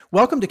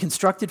Welcome to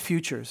Constructed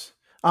Futures.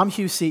 I'm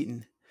Hugh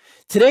Seaton.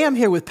 Today I'm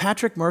here with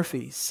Patrick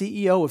Murphy,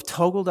 CEO of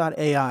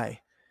Togle.ai.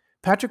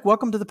 Patrick,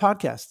 welcome to the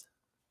podcast.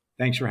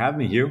 Thanks for having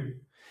me, Hugh.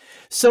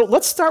 So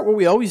let's start where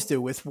we always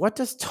do with what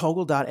does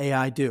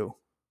Togle.ai do?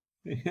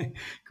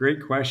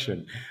 Great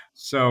question.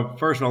 So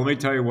first of all, let me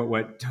tell you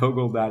what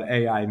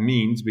Togle.ai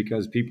means,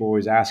 because people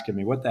always asking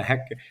me, what the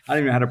heck? I don't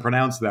even know how to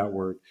pronounce that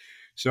word.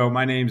 So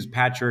my name is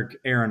Patrick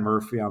Aaron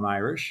Murphy. I'm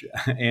Irish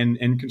and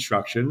in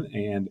construction.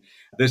 And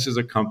this is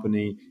a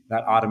company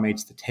that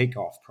automates the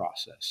takeoff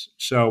process.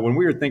 So when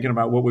we were thinking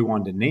about what we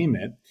wanted to name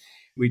it,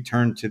 we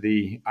turned to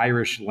the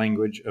Irish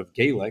language of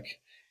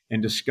Gaelic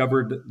and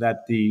discovered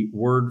that the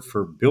word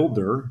for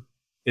builder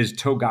is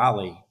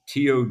Togali,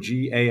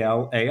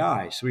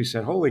 Togalai. So we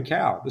said, holy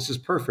cow, this is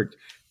perfect.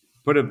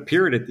 Put a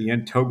period at the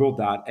end,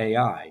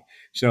 Togle.ai.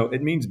 So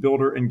it means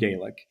builder in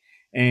Gaelic.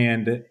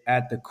 And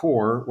at the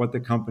core, what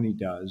the company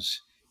does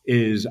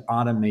is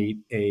automate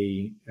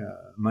a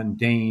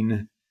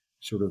mundane,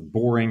 sort of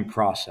boring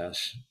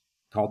process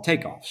called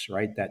takeoffs,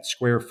 right? That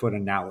square foot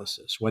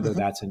analysis, whether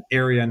that's an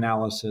area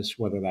analysis,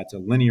 whether that's a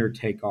linear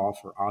takeoff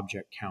or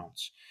object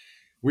counts.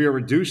 We are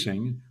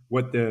reducing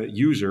what the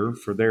user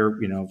for their,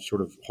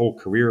 sort of whole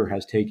career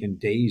has taken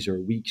days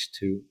or weeks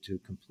to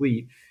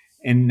complete,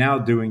 and now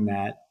doing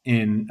that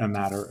in a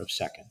matter of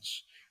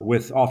seconds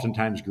with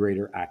oftentimes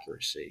greater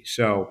accuracy.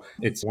 So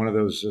it's one of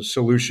those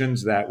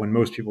solutions that when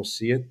most people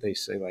see it, they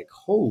say like,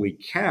 holy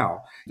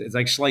cow, it's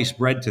like sliced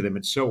bread to them.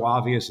 It's so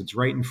obvious. It's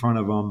right in front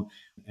of them,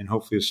 and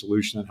hopefully a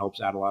solution that helps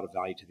add a lot of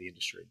value to the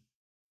industry.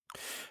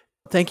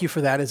 Thank you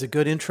for that as a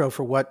good intro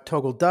for what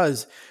Togle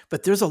does.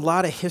 But there's a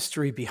lot of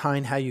history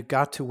behind how you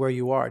got to where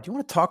you are. Do you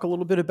want to talk a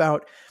little bit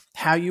about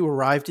how you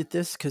arrived at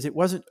this? Because it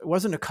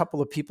wasn't a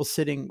couple of people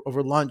sitting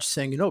over lunch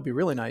saying, it'd be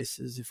really nice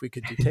is if we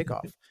could do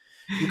takeoff.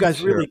 You guys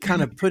Sure. really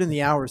kind of put in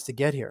the hours to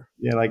get here.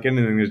 Yeah, like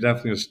anything, there's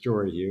definitely a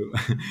story, Hugh.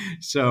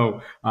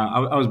 So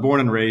I was born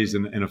and raised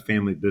in a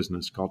family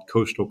business called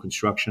Coastal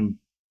Construction.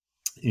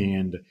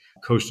 And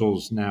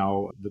Coastal's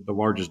now the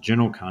largest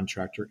general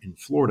contractor in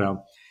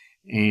Florida,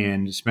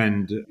 and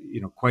spend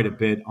quite a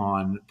bit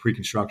on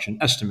pre-construction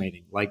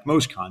estimating. Like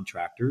most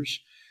contractors,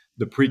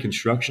 the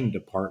pre-construction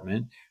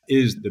department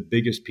is the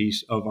biggest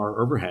piece of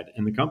our overhead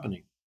in the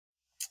company.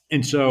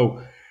 And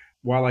so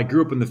while I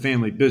grew up in the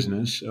family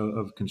business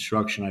of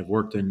construction, I've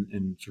worked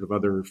in sort of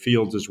other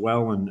fields as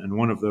well. And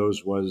one of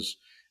those was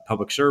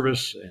public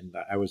service. And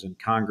I was in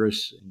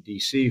Congress in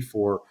DC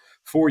for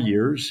 4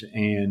 years.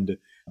 And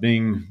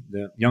being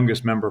the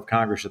youngest member of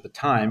Congress at the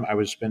time, I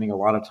was spending a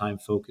lot of time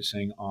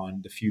focusing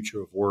on the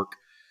future of work,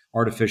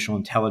 artificial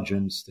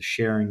intelligence, the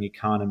sharing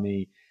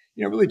economy,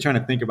 really trying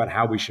to think about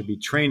how we should be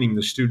training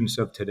the students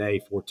of today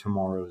for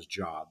tomorrow's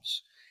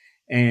jobs,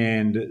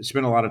 and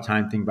spent a lot of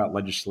time thinking about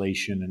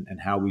legislation and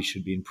how we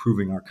should be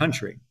improving our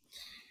country.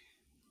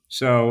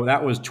 So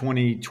that was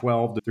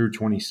 2012 through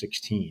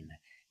 2016.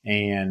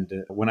 And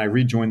when I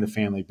rejoined the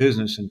family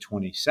business in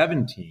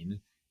 2017,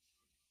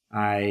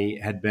 I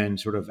had been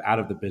sort of out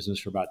of the business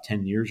for about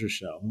 10 years or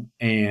so,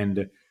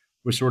 and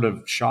was sort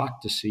of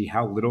shocked to see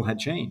how little had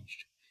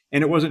changed.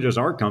 And it wasn't just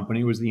our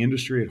company, it was the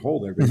industry at whole.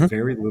 There had been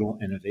very little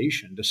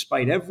innovation.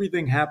 Despite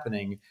everything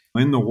happening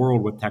in the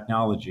world with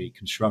technology,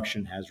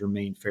 construction has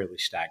remained fairly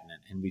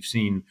stagnant. And we've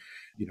seen,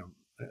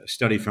 a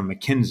study from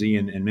McKinsey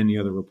and many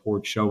other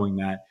reports showing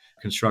that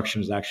construction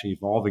is actually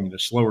evolving at a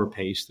slower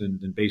pace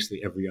than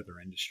basically every other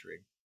industry.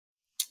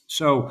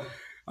 So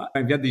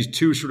I've got these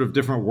two sort of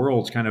different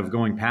worlds kind of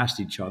going past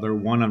each other.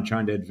 One, I'm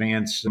trying to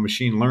advance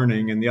machine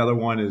learning, and the other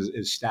one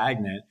is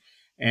stagnant,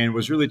 and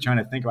was really trying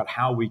to think about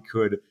how we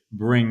could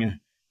bring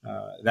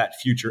that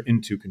future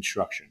into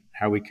construction,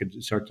 how we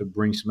could start to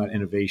bring some of that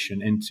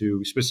innovation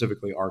into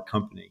specifically our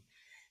company.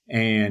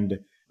 And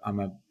I'm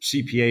a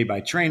CPA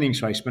by training,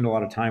 so I spend a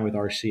lot of time with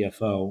our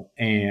CFO,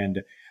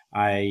 and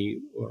I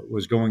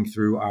was going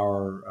through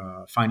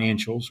our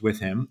financials with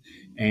him,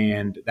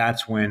 and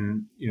that's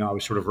when I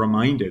was sort of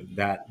reminded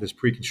that this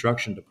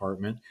pre-construction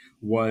department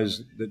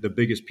was the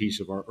biggest piece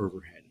of our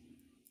overhead,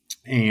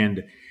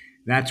 and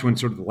that's when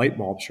sort of the light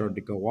bulb started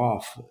to go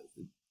off.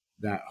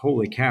 That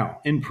holy cow,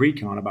 in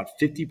pre-con, about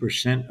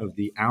 50% of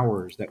the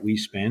hours that we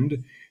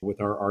spend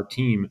with our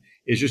team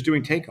is just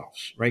doing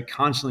takeoffs, right?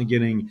 Constantly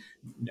getting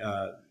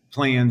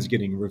plans,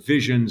 getting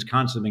revisions,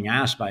 constantly being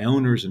asked by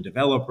owners and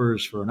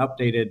developers for an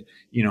updated,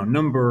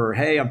 number.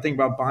 Hey, I'm thinking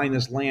about buying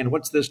this land.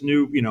 What's this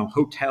new,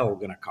 hotel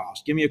going to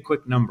cost? Give me a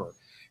quick number.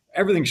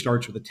 Everything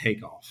starts with a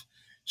takeoff.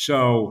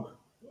 So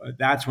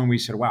that's when we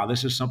said, wow,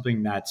 this is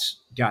something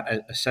that's got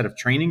a set of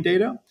training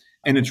data,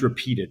 and it's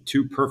repeated.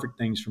 Two perfect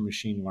things for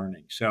machine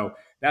learning. So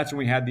that's when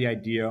we had the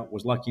idea.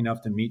 Was lucky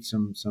enough to meet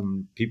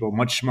some people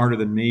much smarter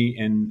than me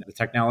in the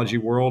technology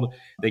world.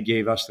 They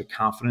gave us the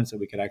confidence that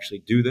we could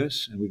actually do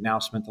this. And we've now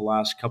spent the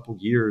last couple of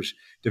years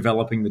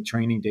developing the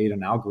training data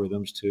and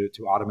algorithms to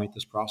automate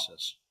this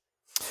process.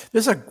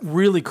 There's a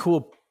really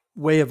cool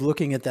way of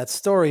looking at that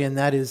story, and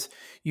that is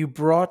you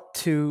brought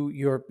to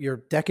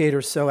your decade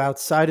or so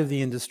outside of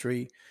the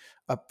industry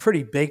a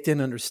pretty baked in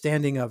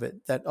understanding of it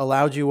that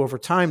allowed you over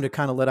time to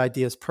kind of let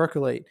ideas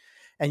percolate.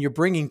 and you're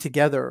bringing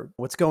together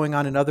what's going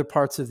on in other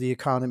parts of the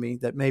economy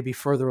that may be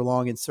further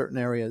along in certain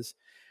areas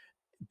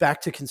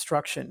back to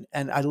construction.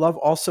 And I love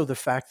also the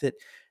fact that,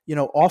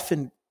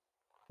 often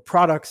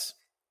products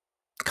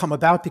come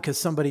about because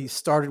somebody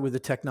started with the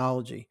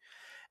technology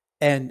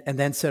and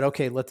then said,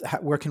 okay,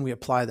 where can we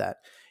apply that?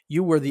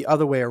 You were the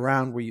other way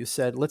around, where you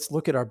said, let's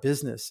look at our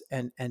business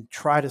and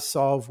try to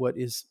solve what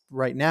is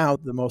right now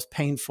the most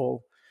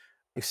painful,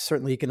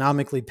 certainly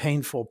economically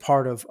painful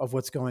part of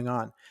what's going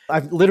on.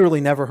 I've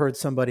literally never heard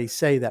somebody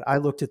say that. I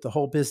looked at the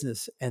whole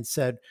business and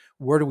said,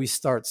 where do we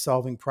start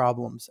solving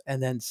problems?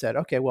 And then said,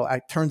 okay, well,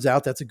 it turns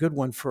out that's a good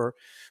one for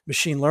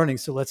machine learning,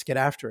 so let's get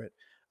after it.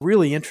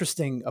 Really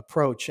interesting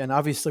approach, and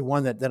obviously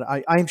one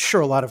that I'm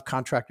sure a lot of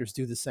contractors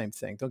do the same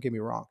thing. Don't get me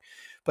wrong.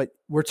 But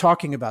we're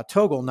talking about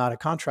Toggle, not a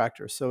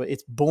contractor. So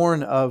it's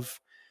born of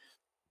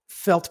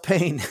felt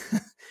pain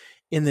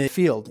in the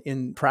field,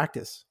 in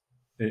practice.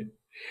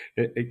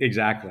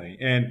 Exactly.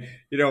 And,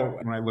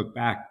 when I look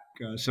back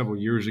several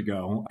years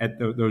ago at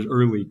those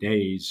early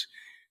days,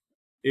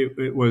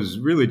 it was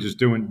really just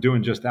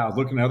doing just that. I was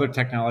looking at other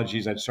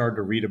technologies. I'd started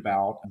to read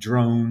about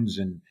drones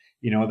and,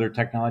 other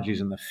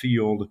technologies in the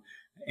field,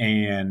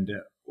 and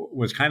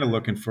was kind of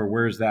looking for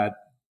where's that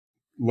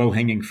low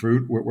hanging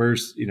fruit,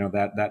 where's,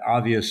 that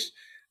obvious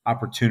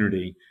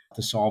opportunity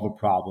to solve a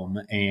problem.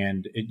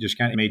 And it just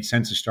kind of made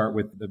sense to start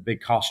with the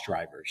big cost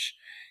drivers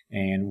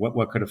and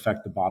what could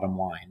affect the bottom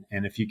line.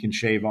 And if you can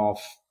shave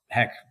off,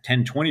 heck,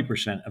 10,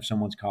 20% of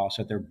someone's costs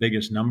at their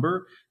biggest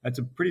number, that's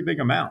a pretty big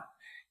amount.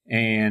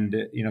 And,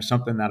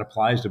 something that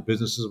applies to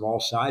businesses of all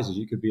sizes.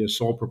 You could be a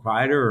sole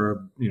proprietor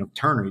or,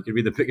 Turner, you could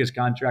be the biggest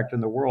contractor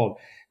in the world.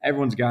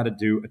 Everyone's got to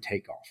do a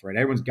takeoff, right?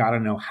 Everyone's got to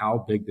know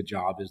how big the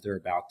job is they're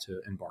about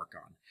to embark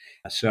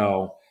on.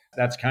 So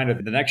that's kind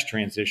of the next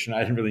transition. I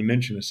didn't really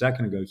mention a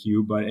second ago,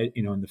 Hugh, but,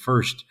 in the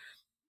first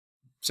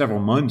several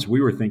months,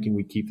 we were thinking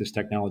we'd keep this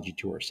technology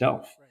to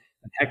ourselves.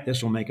 And heck,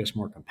 this will make us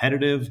more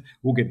competitive.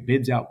 We'll get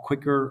bids out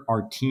quicker.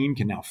 Our team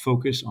can now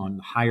focus on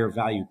higher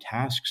value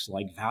tasks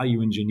like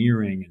value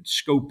engineering and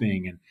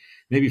scoping, and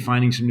maybe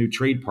finding some new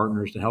trade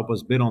partners to help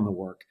us bid on the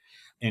work.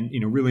 And,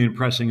 really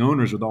impressing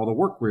owners with all the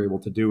work we're able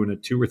to do in a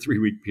 2 or 3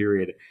 week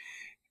period.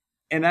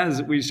 And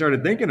as we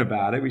started thinking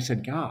about it, we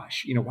said,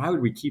 gosh, why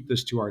would we keep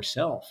this to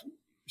ourselves?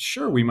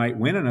 Sure, we might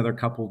win another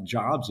couple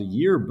jobs a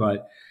year,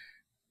 but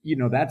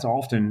that's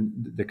often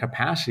the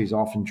capacity is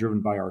often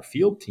driven by our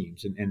field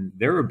teams and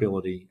their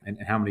ability and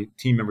how many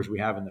team members we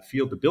have in the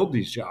field to build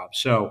these jobs.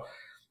 So,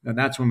 and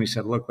that's when we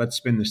said, look, let's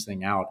spin this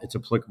thing out. It's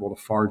applicable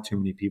to far too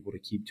many people to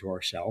keep to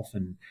ourselves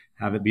and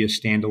have it be a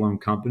standalone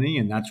company.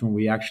 And that's when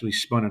we actually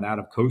spun it out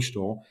of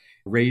Coastal,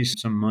 raised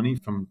some money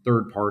from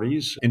third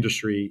parties,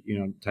 industry,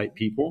 type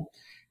people,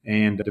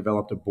 and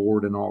developed a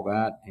board and all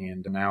that.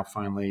 And now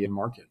finally in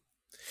market.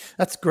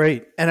 That's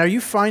great. And are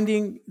you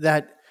finding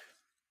that,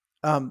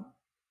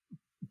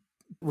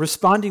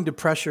 responding to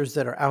pressures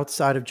that are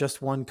outside of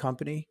just one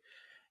company,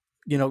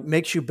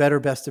 makes you better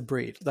best of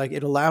breed? Like,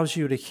 it allows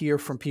you to hear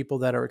from people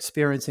that are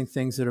experiencing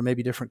things that are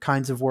maybe different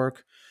kinds of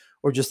work,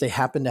 or just they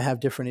happen to have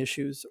different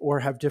issues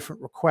or have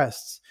different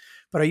requests.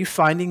 But are you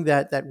finding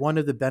that one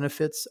of the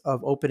benefits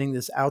of opening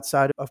this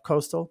outside of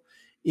Coastal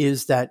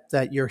is that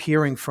you're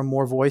hearing from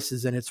more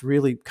voices, and it's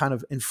really kind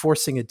of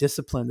enforcing a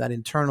discipline that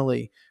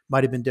internally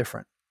might have been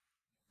different?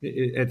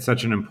 It's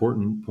such an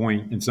important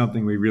point and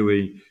something we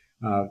really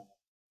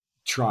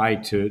try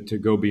to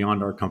go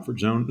beyond our comfort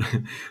zone.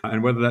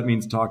 And whether that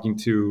means talking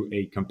to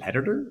a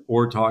competitor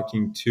or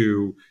talking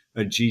to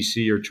a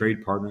GC or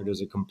trade partner,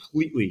 does a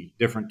completely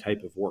different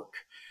type of work.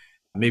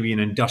 Maybe an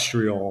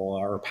industrial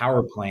or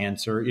power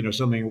plants or,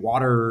 something,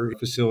 water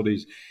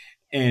facilities,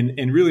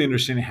 and really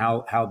understanding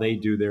how they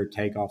do their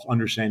takeoffs,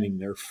 understanding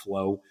their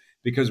flow.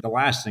 Because the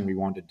last thing we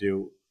want to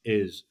do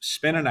is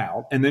spin it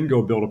out and then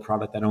go build a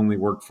product that only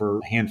worked for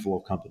a handful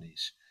of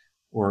companies,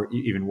 or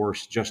even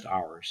worse, just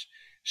ours.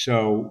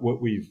 So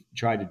what we've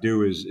tried to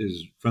do is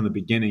from the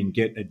beginning,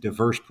 get a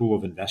diverse pool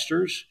of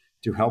investors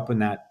to help in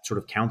that sort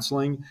of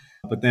counseling.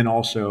 But then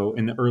also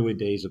in the early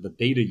days of the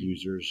beta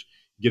users,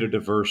 get a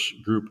diverse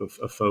group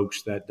of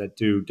folks that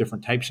do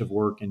different types of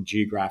work and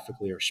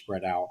geographically are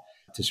spread out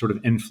to sort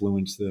of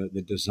influence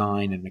the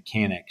design and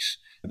mechanics,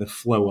 the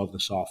flow of the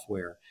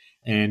software.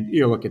 And,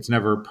 look, it's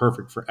never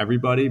perfect for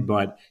everybody,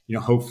 but,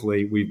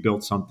 hopefully we've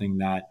built something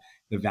that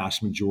the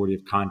vast majority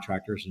of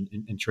contractors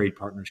and trade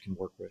partners can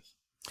work with.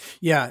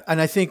 Yeah.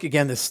 And I think,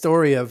 again, the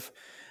story of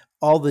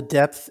all the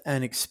depth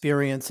and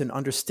experience and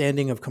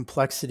understanding of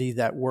complexity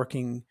that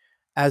working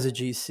as a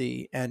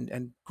GC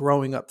and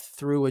growing up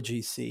through a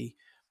GC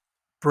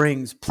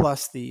brings,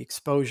 plus the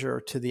exposure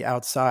to the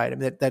outside. I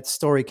mean, that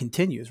story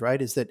continues, right?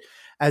 Is that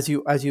as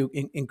you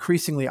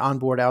increasingly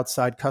onboard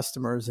outside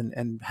customers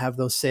and have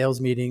those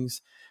sales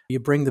meetings, you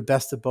bring the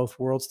best of both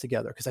worlds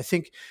together. Because I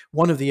think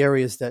one of the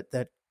areas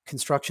that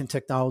construction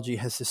technology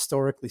has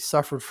historically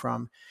suffered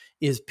from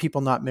is people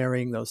not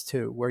marrying those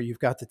two, where you've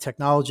got the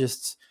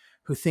technologists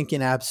who think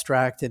in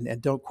abstract and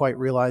don't quite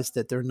realize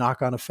that there are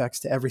knock-on effects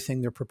to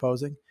everything they're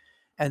proposing.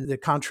 And the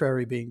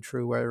contrary being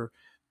true, where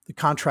the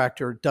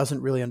contractor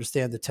doesn't really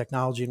understand the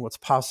technology and what's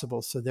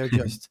possible. So they're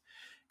just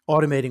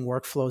automating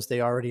workflows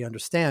they already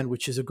understand,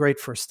 which is a great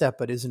first step,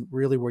 but isn't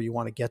really where you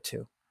want to get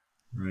to.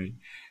 Right.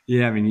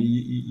 Yeah. I mean,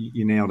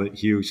 you nailed it,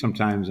 Hugh.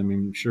 Sometimes, I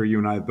mean, I'm sure you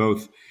and I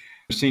both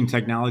have seen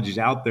technologies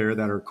out there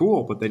that are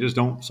cool, but they just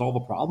don't solve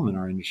a problem in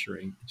our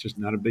industry. It's just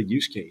not a big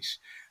use case.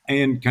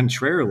 And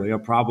contrarily, a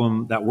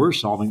problem that we're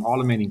solving,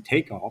 automating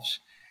takeoffs.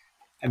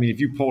 I mean,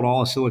 if you pulled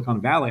all of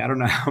Silicon Valley, I don't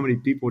know how many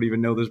people would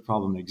even know this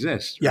problem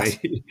exists, right?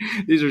 Yes.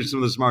 These are some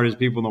of the smartest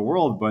people in the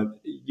world,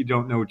 but you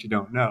don't know what you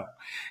don't know.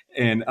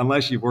 And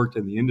unless you've worked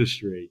in the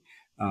industry,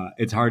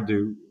 it's hard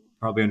to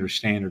probably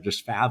understand or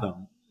just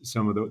fathom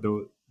some of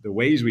the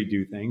ways we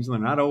do things. And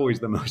they're not always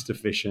the most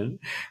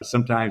efficient.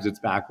 Sometimes it's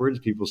backwards.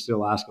 People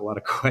still ask a lot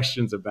of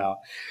questions about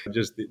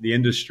just the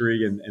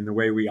industry and the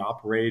way we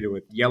operate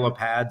with yellow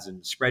pads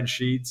and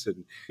spreadsheets,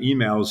 and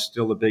email is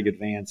still a big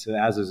advance,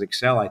 as is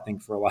Excel, I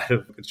think, for a lot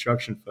of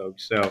construction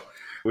folks. So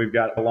we've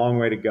got a long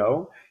way to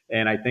go.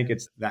 And I think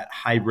it's that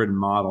hybrid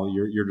model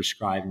you're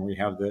describing, where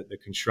you have the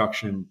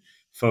construction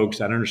folks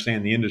that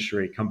understand the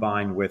industry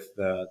combined with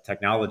the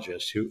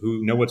technologists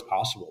who know what's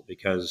possible.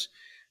 Because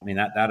I mean,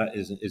 that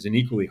is an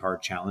equally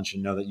hard challenge to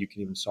know that you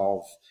can even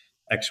solve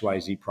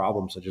XYZ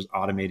problems, such as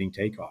automating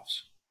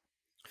takeoffs.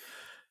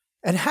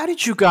 And how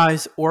did you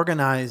guys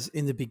organize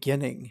in the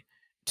beginning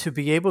to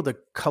be able to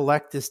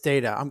collect this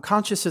data? I'm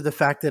conscious of the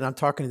fact that I'm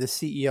talking to the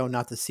CEO,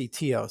 not the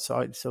CTO.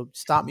 So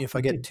stop me if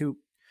I get too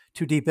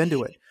deep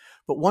into it.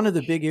 But one of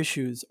the big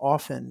issues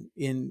often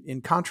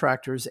in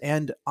contractors,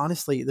 and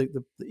honestly,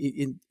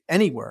 in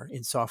anywhere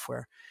in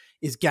software,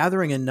 is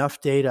gathering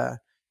enough data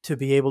to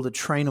be able to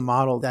train a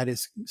model that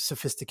is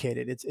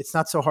sophisticated. It's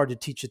not so hard to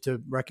teach it to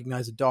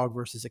recognize a dog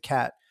versus a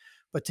cat,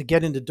 but to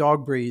get into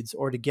dog breeds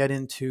or to get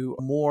into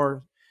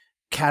more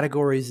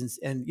categories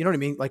and you know what I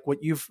mean? Like what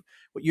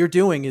you're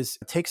doing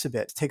takes a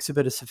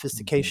bit of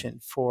sophistication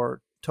for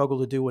Toggle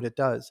to do what it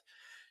does.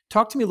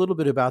 Talk to me a little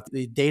bit about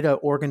the data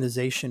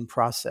organization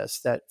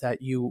process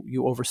that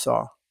you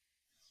oversaw.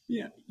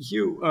 Yeah,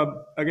 Hugh,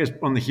 I guess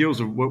on the heels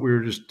of what we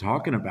were just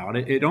talking about,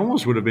 it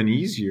almost would have been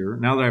easier,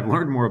 now that I've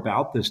learned more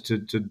about this,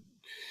 to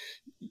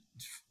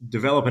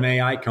develop an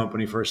AI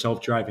company for a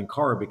self-driving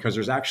car, because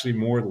there's actually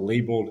more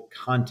labeled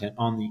content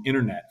on the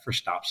internet for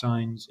stop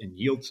signs and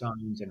yield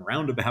signs and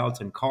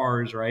roundabouts and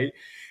cars, right?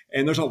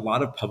 And there's a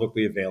lot of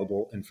publicly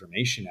available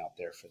information out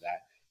there for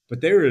that.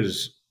 But there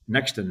is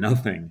next to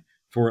nothing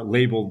for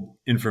labeled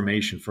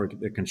information for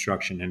the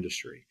construction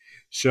industry.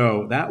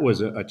 So that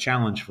was a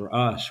challenge for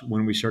us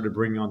when we started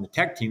bringing on the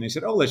tech team. They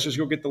said, oh, let's just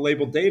go get the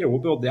labeled data. We'll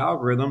build the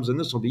algorithms and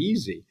this will be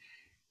easy.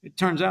 It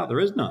turns out there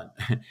is none.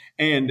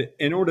 And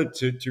in order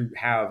to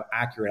have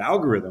accurate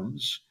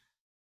algorithms,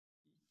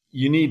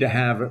 you need to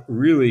have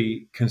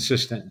really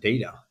consistent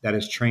data that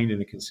is trained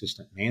in a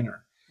consistent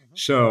manner. Mm-hmm.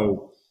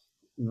 So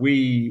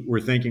we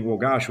were thinking, well,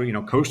 gosh,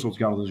 Coastal's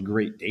got all this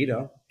great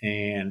data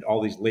and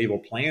all these label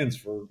plans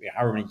for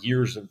however many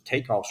years of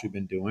takeoffs we've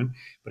been doing.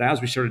 But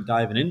as we started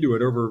diving into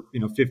it over,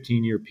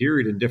 15-year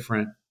period and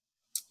different,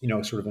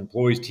 sort of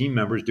employees, team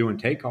members doing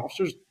takeoffs,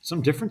 there's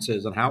some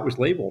differences on how it was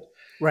labeled.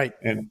 Right.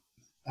 And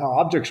how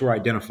objects were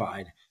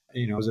identified.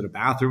 Was it a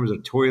bathroom? Was it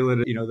a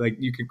toilet? Like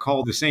you could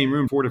call the same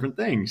room 4 different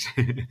things.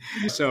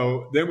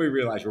 So then we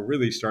realized we're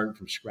really starting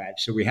from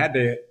scratch. So we had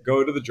to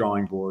go to the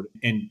drawing board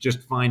and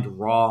just find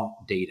raw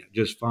data,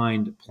 just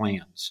find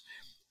plans.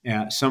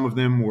 Some of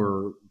them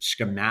were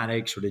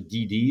schematic sort of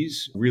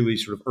DDs, really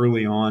sort of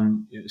early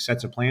on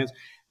sets of plans.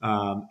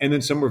 And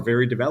then some were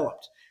very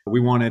developed.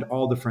 We wanted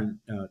all different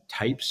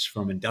types,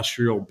 from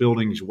industrial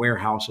buildings,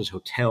 warehouses,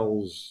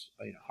 hotels,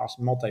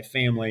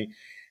 multifamily,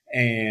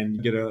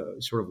 and get a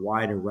sort of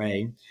wide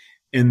array,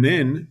 and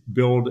then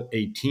build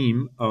a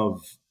team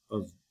of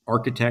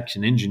architects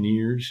and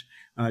engineers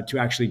to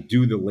actually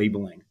do the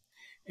labeling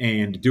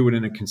and do it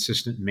in a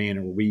consistent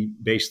manner. We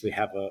basically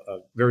have a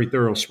very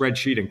thorough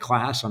spreadsheet and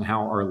class on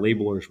how our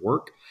labelers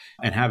work,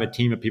 and have a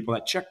team of people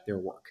that check their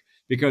work.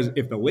 Because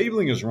if the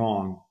labeling is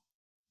wrong,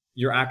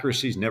 your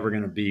accuracy is never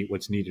going to be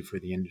what's needed for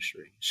the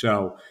industry.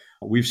 So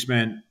we've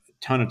spent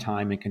ton of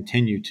time and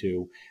continue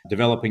to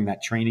developing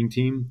that training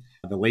team,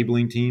 the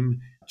labeling team,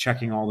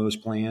 checking all those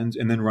plans,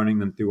 and then running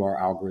them through our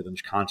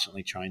algorithms,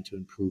 constantly trying to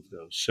improve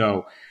those.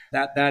 So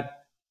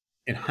that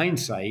in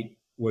hindsight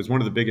was one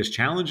of the biggest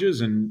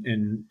challenges,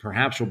 and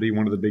perhaps will be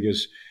one of the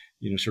biggest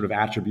sort of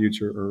attributes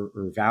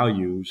or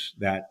values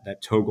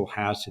that Toggle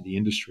has to the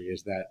industry,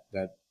 is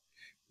that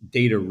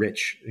data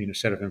rich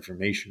set of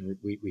information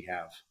we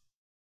have.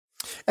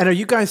 And are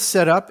you guys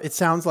set up? It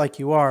sounds like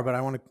you are, but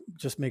I want to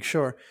just make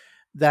sure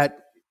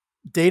that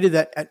data,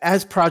 that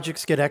as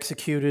projects get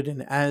executed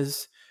and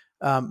as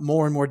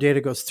more and more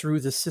data goes through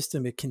the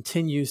system, it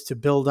continues to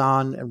build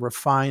on and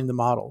refine the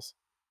models.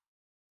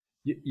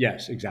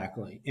 Yes,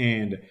 exactly.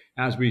 And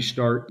as we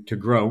start to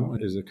grow,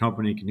 as the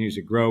company continues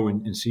to grow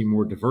and see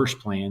more diverse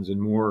plans and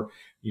more,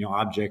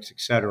 objects, et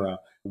cetera,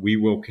 we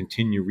will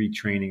continue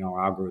retraining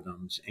our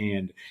algorithms.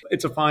 And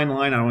it's a fine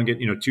line. I don't want to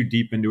get, too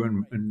deep into it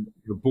and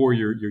bore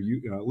your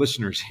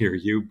listeners here,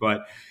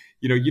 but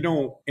you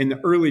don't, in the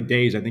early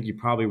days, I think you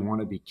probably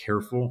want to be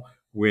careful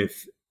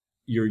with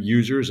your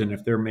users. And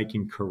if they're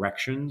making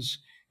corrections,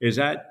 is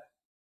that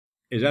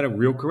is that a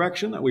real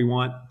correction that we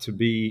want to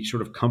be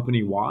sort of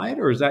company wide,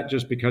 or is that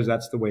just because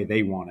that's the way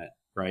they want it,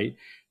 right?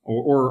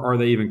 Or are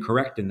they even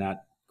correct in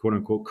that quote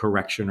unquote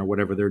correction or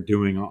whatever they're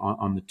doing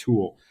on the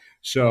tool?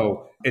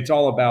 So it's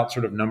all about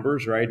sort of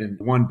numbers, right? And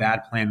one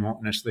bad plan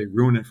won't necessarily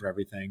ruin it for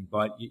everything,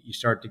 but you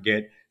start to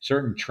get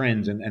certain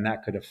trends, and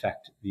that could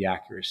affect the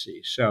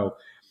accuracy. So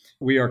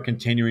we are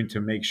continuing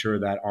to make sure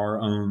that our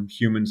own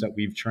humans that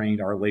we've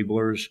trained, our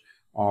labelers,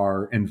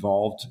 are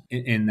involved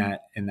in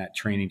that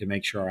training to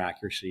make sure our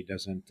accuracy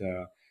doesn't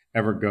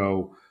ever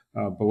go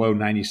below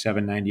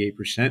 97,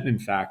 98%. In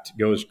fact,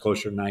 goes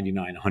closer to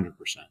 99, 100%.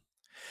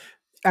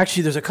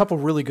 Actually, there's a couple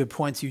really good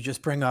points you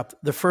just bring up.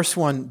 The first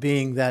one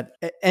being that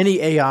any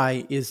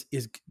AI is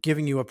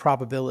giving you a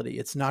probability.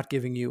 It's not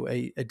giving you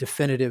a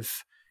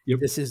definitive, Yep.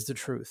 this is the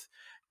truth.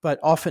 But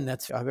often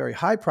that's a very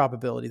high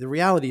probability. The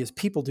reality is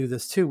people do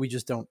this too. We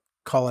just don't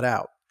call it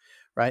out,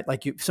 right?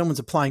 Like if someone's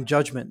applying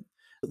judgment,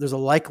 there's a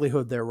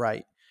likelihood they're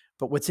right.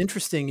 But what's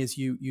interesting is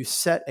you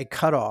set a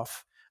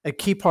cutoff. A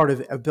key part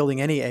of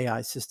building any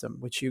AI system,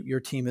 which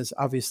your team has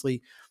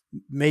obviously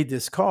made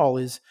this call,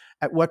 is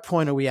at what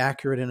point are we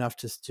accurate enough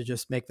to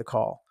just make the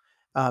call?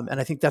 And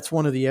I think that's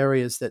one of the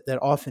areas that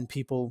often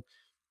people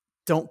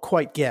don't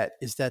quite get,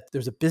 is that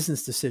there's a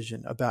business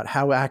decision about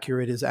how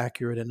accurate is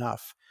accurate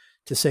enough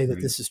to say that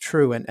Right. this is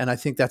true. And I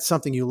think that's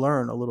something you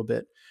learn a little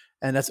bit.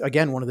 And that's,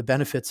 again, one of the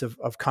benefits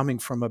of coming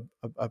from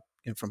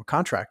from a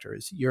contractor,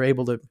 is you're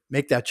able to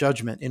make that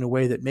judgment in a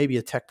way that maybe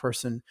a tech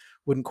person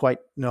wouldn't quite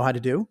know how to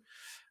do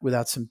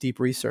without some deep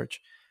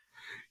research.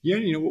 Yeah,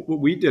 what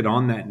we did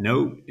on that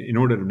note in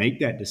order to make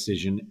that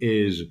decision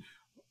is,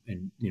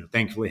 and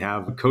thankfully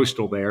have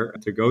Coastal there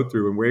to go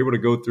through, and we're able to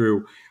go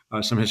through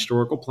some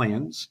historical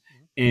plans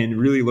and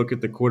really look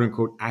at the quote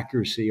unquote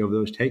accuracy of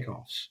those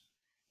takeoffs.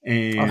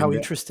 Oh, how And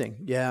interesting.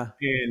 Yeah.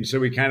 and so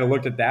we kind of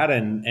looked at that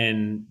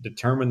and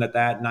determined that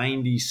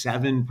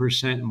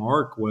 97%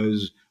 mark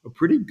was a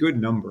pretty good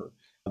number.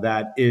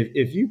 That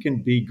if you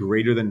can be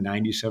greater than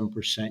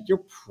 97%, you're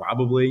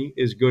probably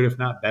as good, if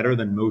not better,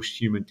 than most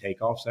human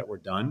takeoffs that were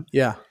done.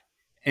 Yeah.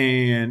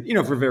 And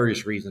for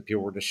various reasons,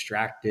 people were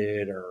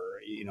distracted or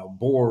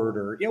bored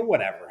or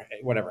whatever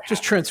Just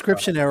happened.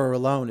 transcription error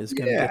alone is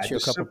going to Yeah, get you a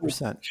just couple simple,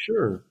 percent.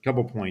 sure,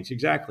 couple points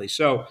exactly.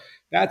 So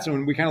that's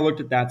when we kind of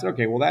looked at that. So,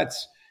 okay, well,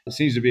 that's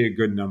seems to be a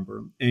good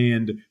number.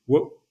 And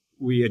what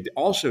we had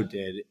also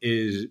did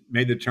is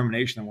made the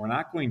determination that we're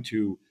not going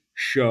to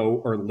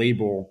show or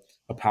label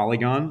a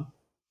polygon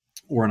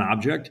or an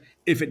object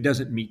if it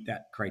doesn't meet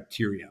that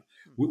criteria.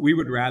 We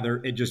would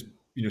rather it just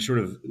sort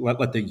of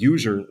let the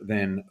user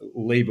then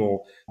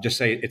label, just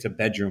say it's a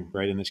bedroom,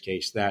 right? In this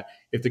case, that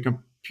if the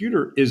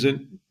computer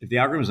isn't, if the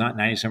algorithm is not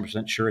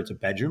 97% sure it's a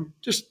bedroom,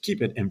 just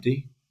keep it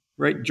empty,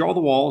 right? Draw the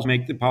walls,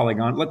 make the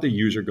polygon, let the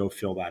user go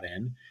fill that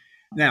in.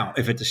 Now,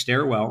 if it's a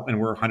stairwell and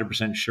we're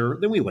 100% sure,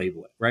 then we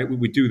label it, right?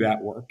 We do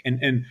that work.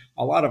 And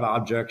a lot of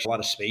objects, a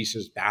lot of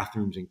spaces,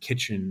 bathrooms and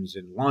kitchens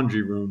and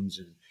laundry rooms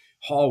and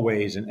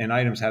hallways and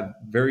items have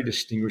very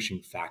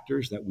distinguishing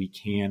factors that we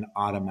can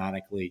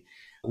automatically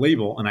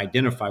label and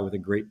identify with a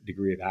great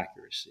degree of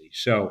accuracy.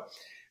 So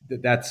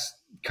that's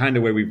kind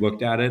of the way we've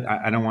looked at it.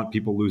 I don't want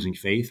people losing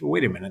faith. Well,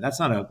 wait a minute, that's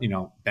not a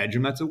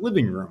bedroom, that's a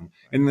living room.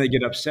 And then they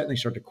get upset and they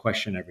start to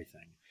question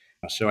everything.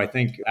 So I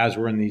think as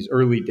we're in these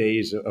early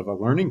days of a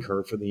learning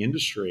curve for the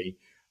industry,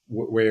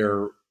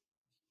 where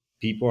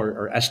people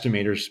or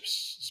estimators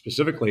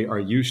specifically are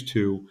used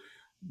to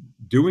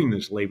doing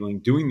this labeling,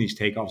 doing these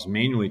takeoffs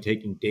manually,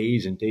 taking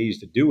days and days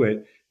to do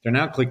it, they're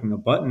now clicking a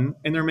button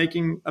and they're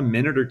making a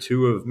minute or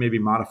two of maybe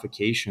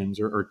modifications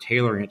or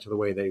tailoring it to the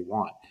way they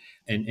want.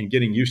 And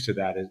getting used to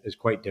that is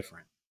quite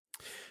different.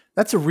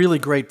 That's a really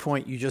great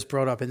point you just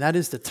brought up. And that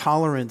is the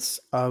tolerance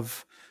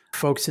of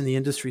folks in the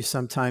industry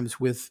sometimes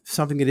with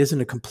something that isn't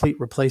a complete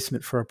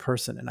replacement for a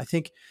person. And I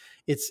think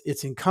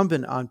it's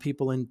incumbent on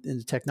people in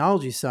the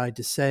technology side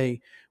to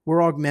say,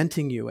 we're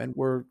augmenting you and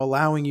we're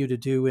allowing you to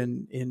do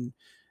in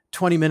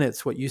 20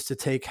 minutes what used to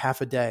take half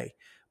a day.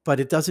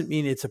 But it doesn't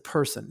mean it's a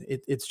person.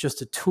 It's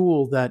just a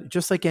tool that,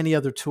 just like any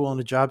other tool on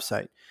a job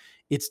site,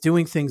 it's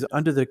doing things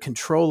under the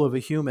control of a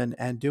human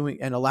and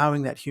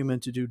allowing that human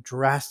to do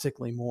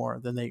drastically more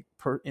than they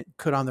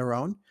could on their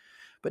own.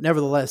 But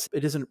nevertheless,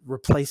 it isn't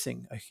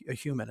replacing a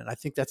human. And I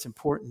think that's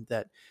important,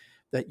 that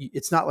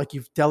it's not like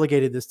you've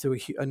delegated this to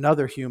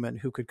another human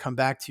who could come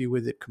back to you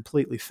with it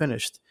completely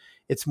finished.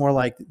 It's more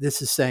like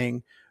this is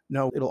saying,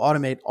 no, it'll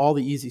automate all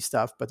the easy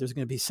stuff, but there's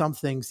going to be some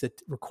things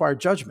that require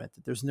judgment,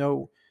 that there's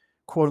no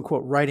quote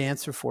unquote right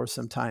answer for.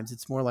 Sometimes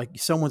it's more like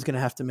someone's going to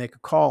have to make a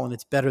call, and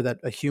it's better that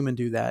a human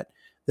do that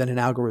than an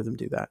algorithm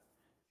do that.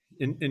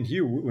 And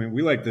Hugh,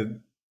 we like to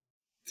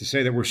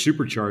say that we're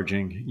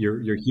supercharging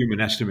your human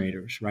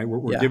estimators, right?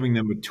 We're Yeah. giving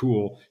them a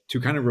tool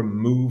to kind of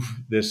remove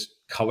this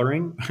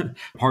coloring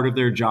part of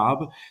their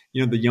job.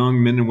 The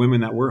young men and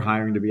women that we're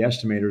hiring to be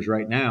estimators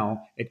right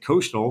now at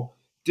Coastal,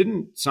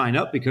 didn't sign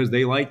up because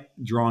they like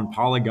drawing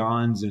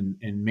polygons and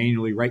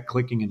manually right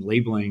clicking and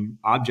labeling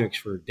objects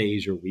for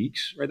days or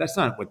weeks, right? That's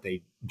not what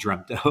they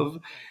dreamt of.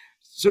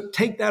 So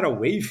take that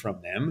away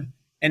from them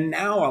and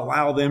now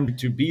allow them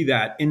to be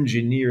that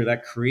engineer,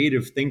 that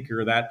creative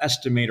thinker, that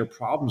estimator,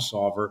 problem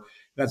solver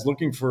that's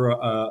looking for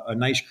a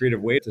nice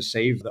creative way to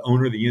save the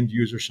owner, the end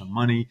user, some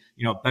money,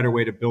 a better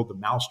way to build the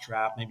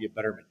mousetrap, maybe a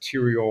better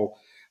material,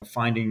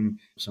 finding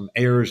some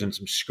errors and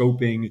some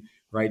scoping,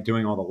 right?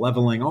 Doing all the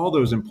leveling, all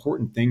those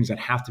important things that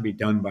have to be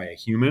done by a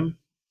human.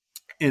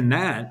 And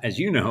that, as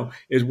you know,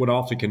 is what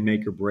often can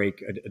make or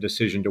break a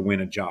decision to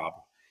win a job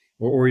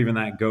or even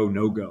that go,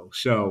 no go.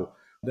 So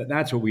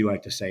that's what we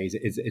like to say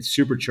is it's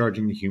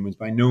supercharging the humans.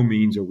 By no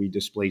means are we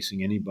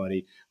displacing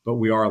anybody, but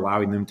we are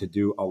allowing them to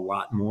do a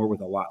lot more with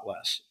a lot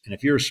less. And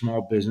if you're a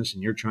small business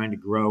and you're trying to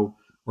grow,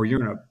 or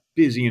you're in a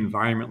busy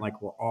environment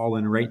like we're all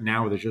in right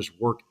now, where there's just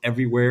work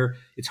everywhere,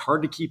 it's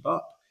hard to keep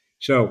up.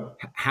 So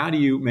how do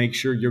you make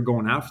sure you're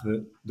going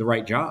after the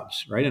right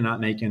jobs, right? And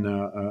not making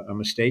a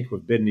mistake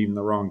with bidding even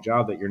the wrong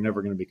job that you're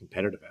never going to be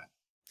competitive at.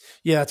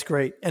 Yeah, that's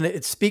great. And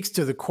it speaks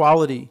to the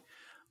quality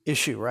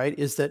issue, right?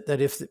 Is that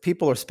if the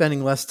people are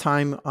spending less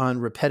time on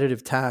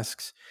repetitive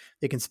tasks,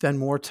 they can spend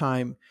more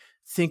time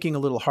thinking a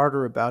little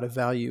harder about a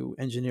value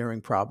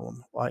engineering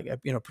problem, like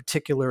a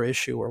particular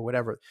issue or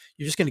whatever.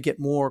 You're just going to get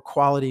more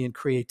quality and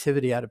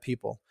creativity out of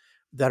people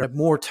that have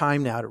more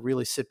time now to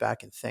really sit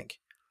back and think.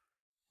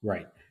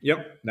 Right.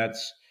 Yep.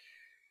 That's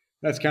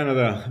kind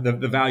of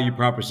the value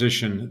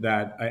proposition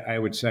that I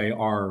would say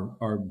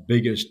our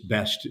biggest,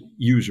 best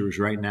users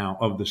right now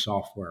of the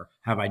software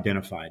have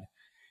identified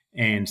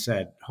and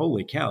said,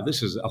 holy cow,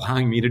 this is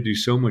allowing me to do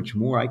so much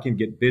more. I can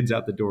get bids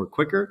out the door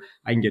quicker.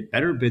 I can get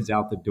better bids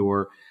out the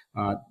door.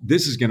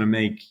 This is going to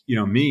make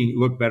me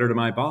look better to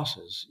my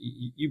bosses.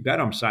 You bet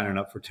I'm signing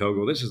up for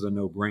Togal. This is a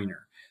no-brainer.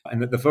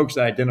 And the folks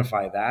that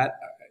identify that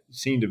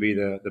seem to be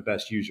the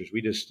best users.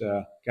 We just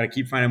got to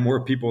keep finding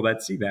more people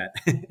that see that.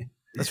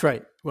 That's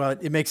right. Well,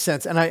 it makes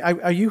sense. And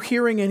are you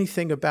hearing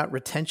anything about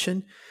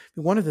retention?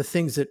 One of the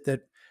things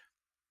that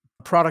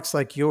products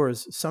like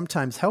yours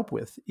sometimes help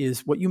with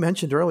is what you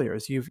mentioned earlier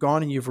is you've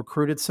gone and you've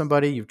recruited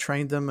somebody, you've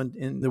trained them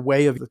in the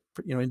way of the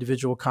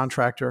individual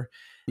contractor,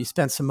 you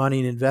spent some money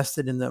and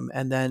invested in them,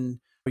 and then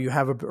you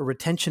have a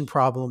retention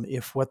problem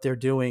if what they're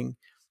doing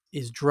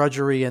is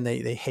drudgery and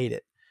they hate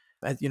it.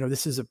 And,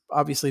 this is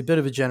obviously a bit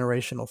of a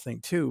generational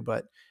thing too,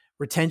 but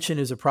retention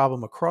is a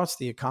problem across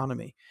the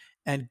economy.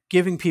 And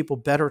giving people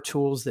better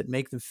tools that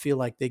make them feel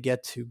like they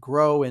get to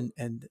grow and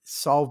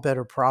solve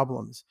better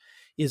problems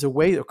is a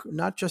way,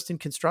 not just in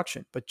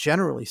construction, but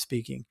generally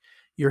speaking,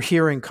 you're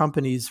hearing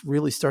companies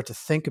really start to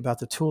think about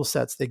the tool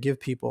sets they give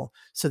people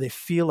so they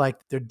feel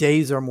like their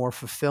days are more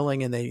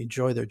fulfilling and they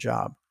enjoy their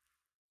job.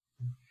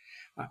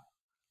 I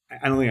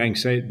don't think I can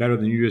say it better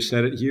than you just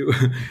said it, Hugh.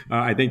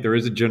 I think there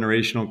is a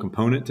generational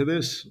component to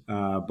this,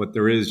 but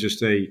there is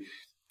just a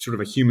sort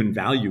of a human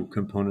value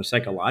component, a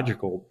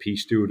psychological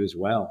piece to it as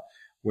well,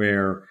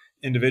 where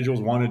individuals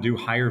want to do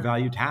higher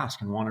value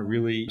tasks and want to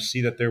really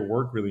see that their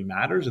work really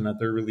matters and that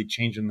they're really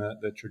changing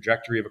the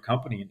trajectory of a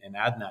company and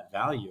adding that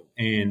value.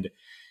 And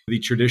the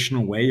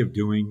traditional way of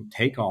doing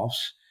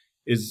takeoffs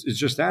is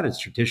just that. It's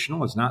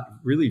traditional. It's not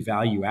really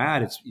value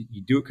add. It's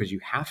you do it because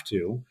you have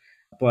to,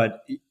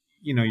 but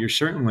you're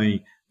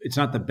certainly, it's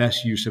not the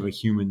best use of a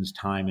human's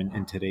time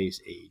in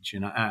today's age.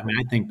 And I mean,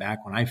 I think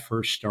back when I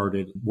first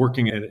started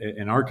working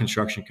in our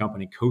construction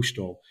company,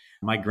 Coastal,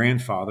 my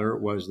grandfather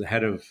was the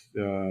head of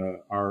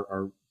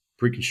our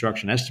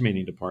pre-construction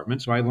estimating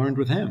department. So I learned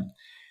with him.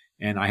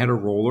 And I had a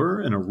roller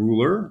and a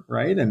ruler,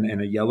 right?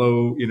 And a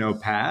yellow,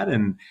 pad.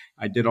 And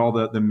I did all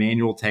the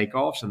manual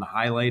takeoffs and the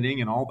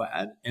highlighting and all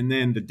that. And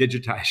then the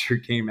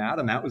digitizer came out,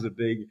 and that was a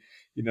big,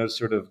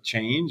 sort of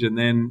change. And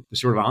then the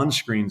sort of on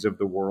screens of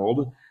the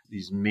world,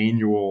 these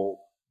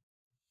manual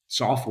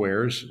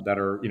softwares that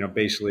are,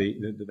 basically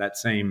that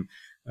same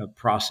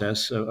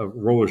process of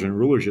rollers and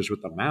rulers just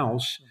with the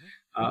mouse.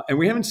 And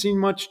we haven't seen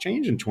much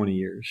change in 20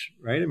 years,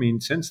 right? I mean,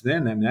 since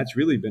then, that's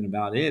really been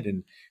about it.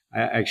 And I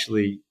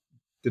actually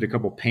did a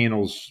couple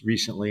panels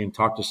recently and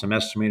talked to some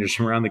estimators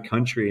from around the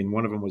country. And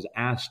one of them was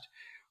asked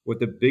what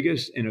the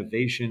biggest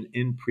innovation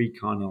in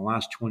pre-con in the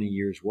last 20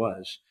 years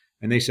was.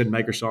 And they said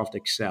Microsoft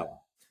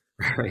Excel,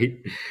 right?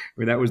 I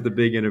mean, that was the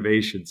big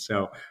innovation.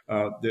 So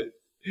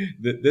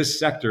this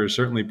sector is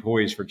certainly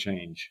poised for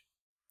change.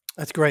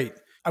 That's great.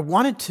 I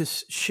wanted to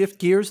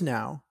shift gears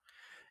now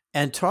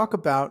and talk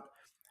about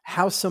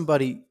how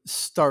somebody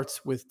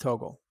starts with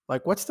Togal.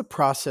 Like, what's the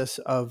process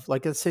of,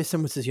 like, let's say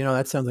someone says,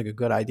 that sounds like a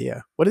good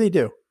idea. What do they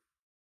do?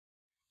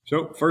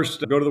 So first,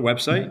 go to the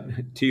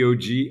website,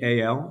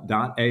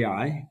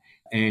 togal.ai,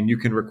 and you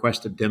can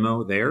request a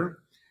demo there.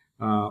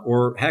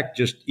 Or heck,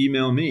 just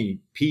email me,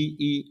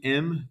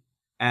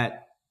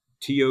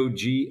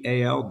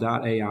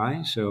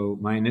 pem@togal.ai. So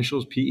my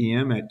initials,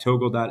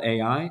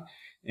 pem@togal.ai,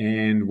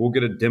 and we'll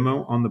get a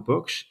demo on the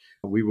books.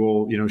 We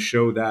will,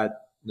 show that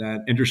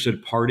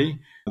interested party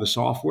the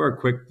software, a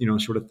quick,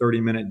 sort of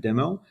 30-minute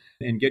demo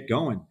and get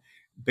going.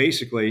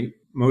 Basically,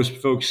 Most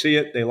folks see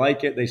it, they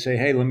like it, they say,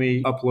 hey, let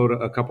me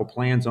upload a couple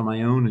plans on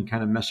my own and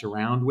kind of mess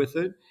around with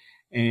it.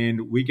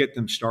 And we get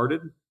them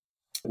started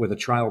with a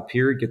trial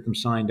period, get them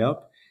signed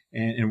up,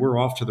 and we're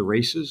off to the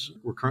races.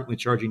 We're currently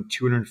charging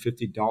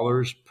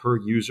 $250 per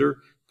user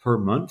per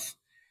month.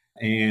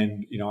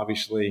 And,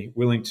 obviously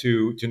willing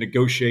to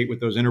negotiate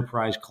with those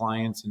enterprise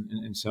clients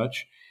and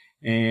such.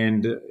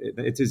 And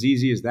it's as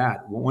easy as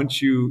that.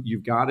 Once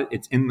you've got it,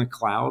 it's in the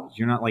cloud.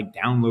 You're not like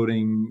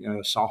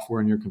downloading software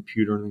on your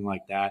computer or anything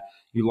like that.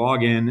 You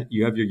log in,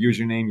 you have your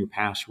username, your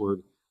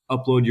password,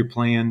 upload your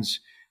plans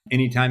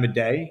any time of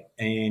day,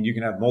 and you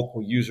can have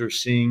multiple users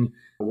seeing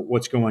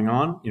what's going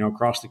on,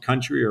 across the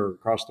country or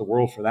across the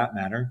world for that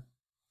matter.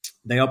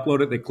 They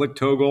upload it, they click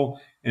toggle,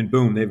 and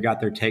boom, they've got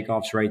their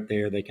takeoffs right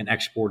there. They can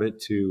export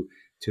it to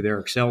their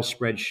Excel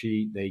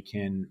spreadsheet. They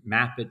can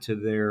map it to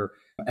their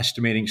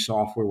estimating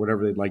software,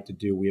 whatever they'd like to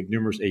do. We have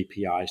numerous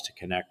APIs to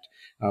connect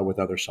with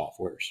other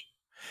softwares.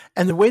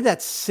 And the way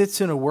that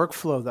sits in a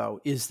workflow, though,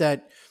 is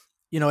that,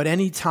 at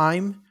any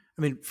time,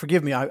 I mean,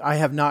 forgive me, I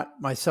have not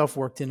myself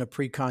worked in a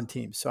pre-con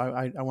team, so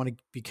I want to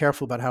be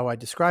careful about how I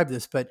describe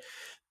this, but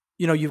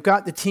you've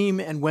got the team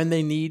and when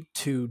they need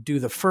to do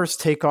the first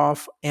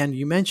takeoff. And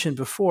you mentioned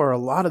before, a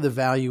lot of the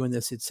value in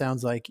this, it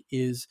sounds like,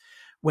 is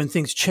when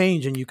things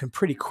change and you can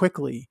pretty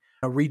quickly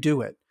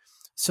redo it.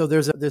 So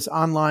there's this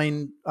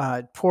online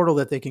portal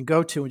that they can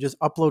go to and just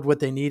upload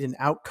what they need and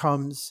out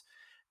comes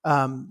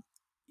the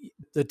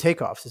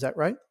takeoffs. Is that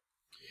right?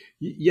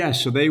 Yeah,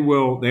 so they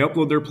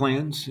upload their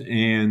plans,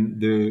 and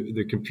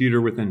the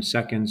computer within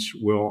seconds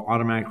will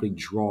automatically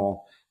draw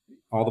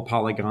all the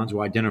polygons,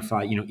 will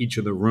identify each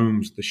of the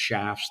rooms, the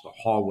shafts, the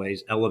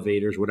hallways,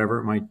 elevators, whatever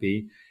it might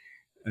be,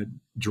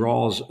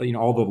 draws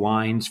all the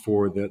lines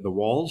for the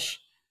walls,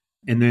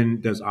 and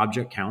then does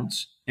object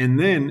counts, and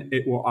then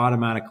it will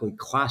automatically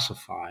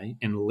classify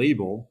and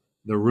label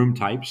the room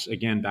types.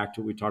 Again, back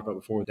to what we talked about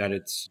before, that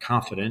it's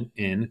confident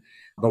in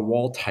the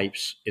wall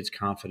types, it's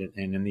confident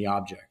in the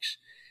objects.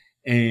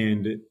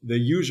 And the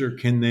user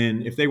can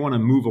then, if they want to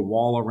move a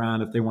wall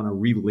around, if they want to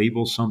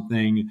relabel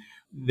something,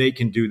 they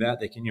can do that.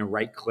 They can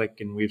right click,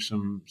 and we have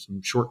some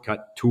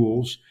shortcut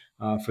tools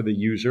for the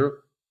user,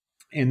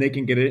 and they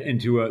can get it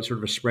into a sort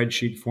of a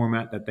spreadsheet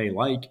format that they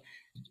like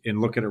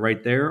and look at it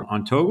right there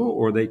on Toggle,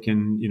 or they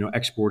can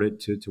export it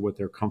to what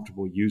they're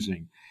comfortable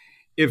using.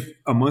 If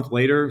a month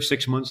later,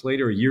 6 months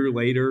later, a year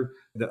later,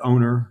 the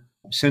owner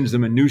sends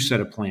them a new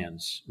set of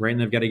plans, right, and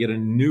they've got to get a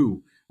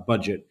new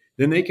budget,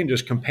 then they can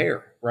just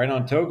compare right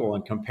on Toggle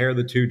and compare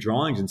the two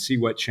drawings and see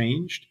what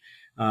changed.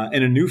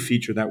 And a new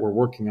feature that we're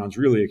working on is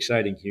really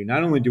exciting, Hugh.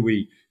 Not only do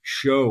we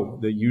show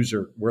the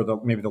user where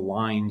maybe the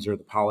lines or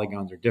the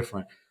polygons are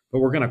different, but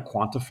we're going to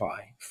quantify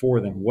for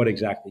them what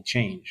exactly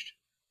changed.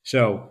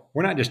 So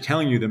we're not just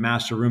telling you the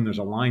master room, there's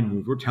a line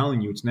move. We're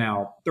telling you it's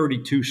now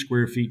 32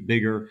 square feet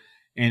bigger.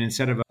 And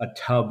instead of a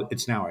tub,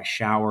 it's now a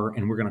shower.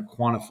 And we're going to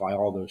quantify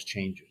all those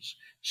changes.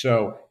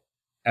 So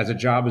as a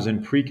job is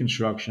in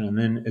pre-construction, and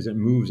then as it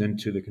moves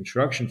into the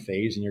construction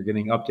phase and you're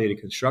getting updated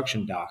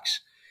construction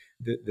docs,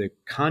 the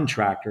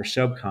contractor,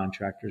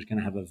 subcontractor is going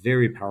to have a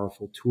very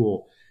powerful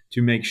tool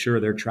to make sure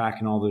they're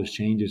tracking all those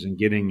changes and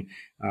getting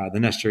the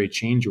necessary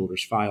change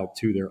orders filed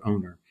to their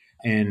owner,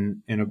 and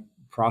in a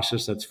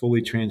process that's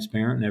fully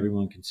transparent and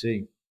everyone can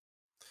see.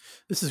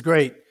 This is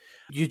great.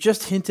 You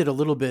just hinted a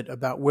little bit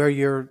about where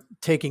you're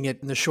taking it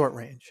in the short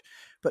range.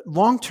 But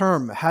long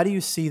term, how do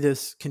you see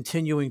this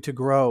continuing to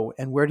grow,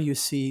 and where do you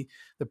see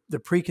the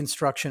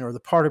pre-construction or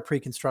the part of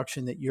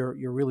pre-construction that you're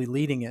really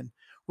leading in?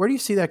 Where do you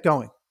see that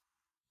going?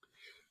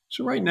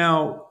 So right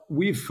now,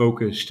 we've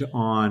focused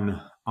on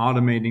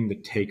automating the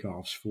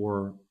takeoffs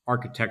for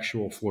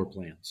architectural floor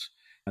plans.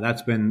 And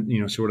that's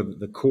been, sort of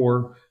the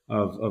core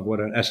of what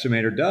an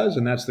estimator does,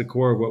 and that's the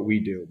core of what we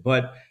do.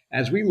 But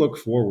as we look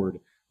forward,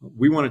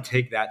 we want to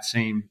take that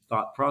same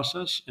thought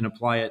process and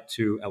apply it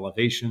to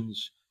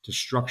elevations, to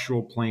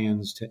structural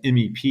plans, to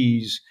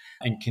MEPs,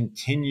 and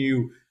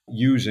continue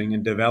using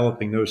and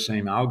developing those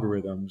same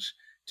algorithms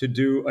to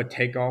do a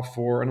takeoff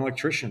for an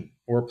electrician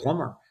or a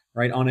plumber,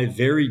 right, on a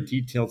very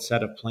detailed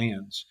set of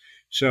plans.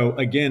 So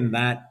again,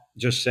 that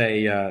just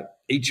say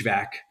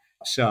HVAC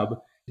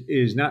sub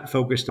is not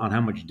focused on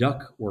how much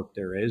duct work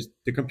there is.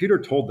 The computer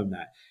told them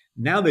that.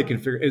 Now they can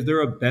figure, is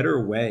there a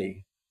better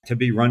way to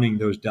be running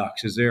those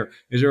ducts? Is there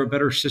a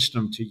better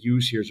system to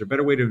use here? Is there a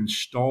better way to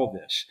install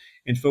this?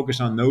 And focus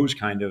on those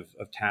kind of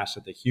tasks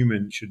that the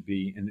human should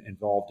be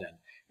involved in,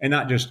 and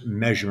not just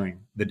measuring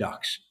the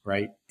ducts,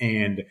 right?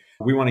 And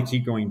we want to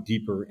keep going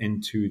deeper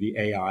into the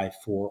AI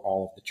for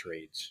all of the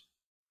trades.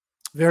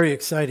 Very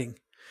exciting.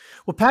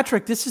 Well,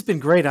 Patrick, this has been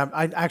great.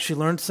 I actually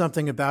learned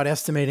something about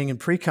estimating and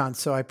pre-con,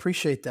 so I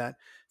appreciate that.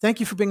 Thank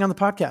you for being on the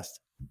podcast.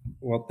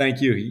 Well,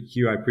 thank you,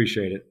 Hugh. I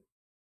appreciate it.